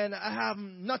 Amen. I have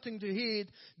nothing to eat.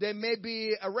 There may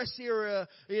be a rest area,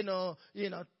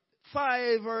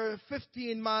 5 or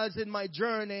 15 miles in my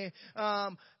journey.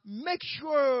 Make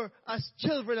sure as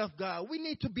children of God, we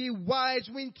need to be wise.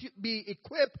 We need to be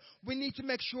equipped. We need to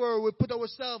make sure we put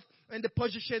ourselves in the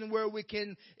position where we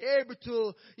can able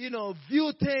to,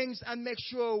 view things and make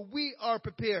sure we are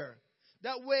prepared.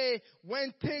 That way,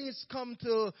 when things come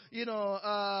to,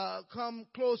 come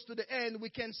close to the end,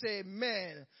 we can say,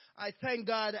 man, I thank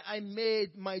God I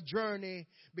made my journey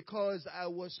because I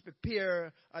was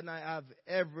prepared and I have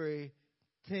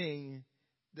everything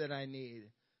that I need.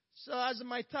 So as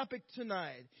my topic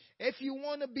tonight, if you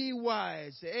want to be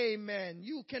wise, amen,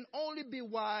 you can only be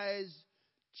wise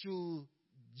through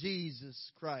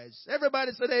Jesus Christ.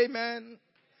 Everybody said amen.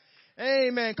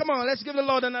 Amen. Come on, let's give the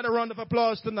Lord another round of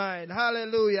applause tonight.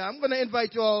 Hallelujah. I'm going to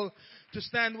invite you all to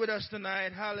stand with us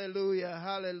tonight. Hallelujah.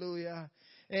 Hallelujah.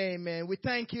 Amen. We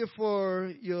thank you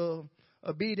for your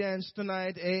obedience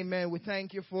tonight. Amen. We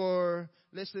thank you for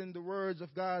listening to the words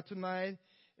of God tonight.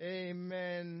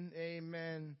 Amen.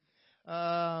 Amen.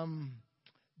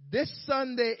 This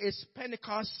Sunday is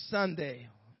Pentecost Sunday.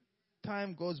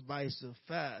 Time goes by so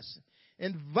fast.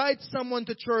 Invite someone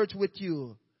to church with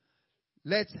you.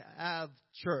 Let's have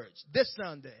church this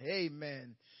Sunday.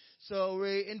 Amen. So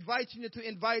we're inviting you to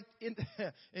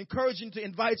encouraging you to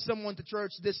invite someone to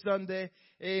church this Sunday.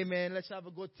 Amen. Let's have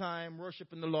a good time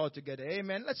worshiping the Lord together.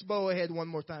 Amen. Let's bow our head one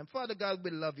more time. Father God, we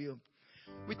love you.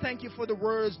 We thank you for the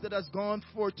words that has gone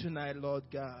forth tonight, Lord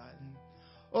God.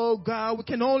 Oh God, we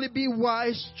can only be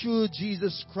wise through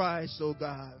Jesus Christ, oh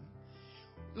God.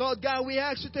 Lord God, we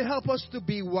ask you to help us to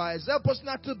be wise. Help us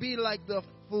not to be like the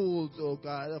fools, oh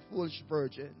God, the foolish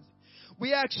virgins.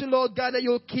 We ask you, Lord God, that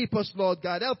you'll keep us, Lord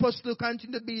God. Help us to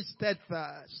continue to be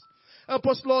steadfast. Help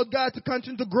us, Lord God, to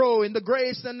continue to grow in the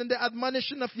grace and in the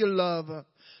admonition of your love.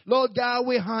 Lord God,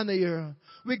 we honor you.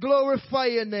 We glorify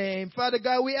your name. Father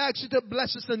God, we ask you to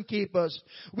bless us and keep us.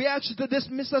 We ask you to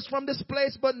dismiss us from this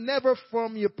place, but never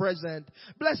from your presence.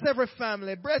 Bless every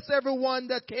family. Bless everyone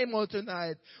that came out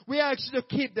tonight. We ask you to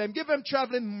keep them. Give them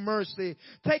traveling mercy.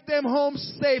 Take them home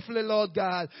safely, Lord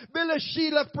God. Build a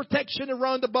shield of protection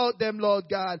around about them, Lord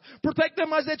God. Protect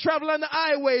them as they travel on the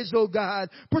highways, oh God.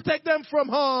 Protect them from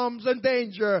harms and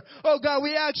danger. Oh God,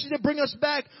 we ask you to bring us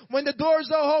back when the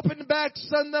doors are open back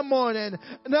Sunday morning.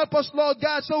 And help us, Lord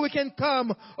God, so we can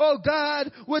come, oh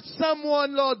God, with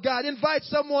someone, Lord God. Invite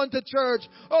someone to church,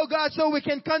 oh God, so we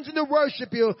can continue to worship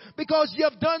you because you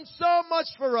have done so much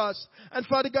for us. And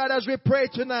Father God, as we pray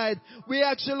tonight, we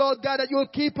ask you, Lord God, that you will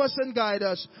keep us and guide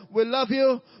us. We love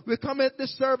you. We commit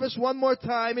this service one more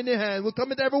time in your hand. We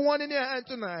commit everyone in your hand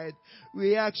tonight.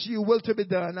 We ask you will to be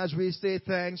done as we say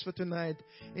thanks for tonight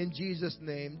in Jesus'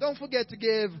 name. Don't forget to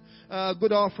give a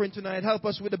good offering tonight. Help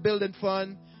us with the building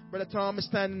fund. Brother Tom is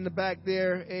standing in the back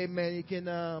there. Amen. You can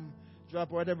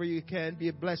drop whatever you can. Be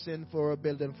a blessing for a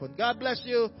building fund. God bless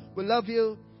you. We love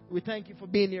you. We thank you for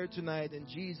being here tonight in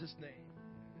Jesus' name.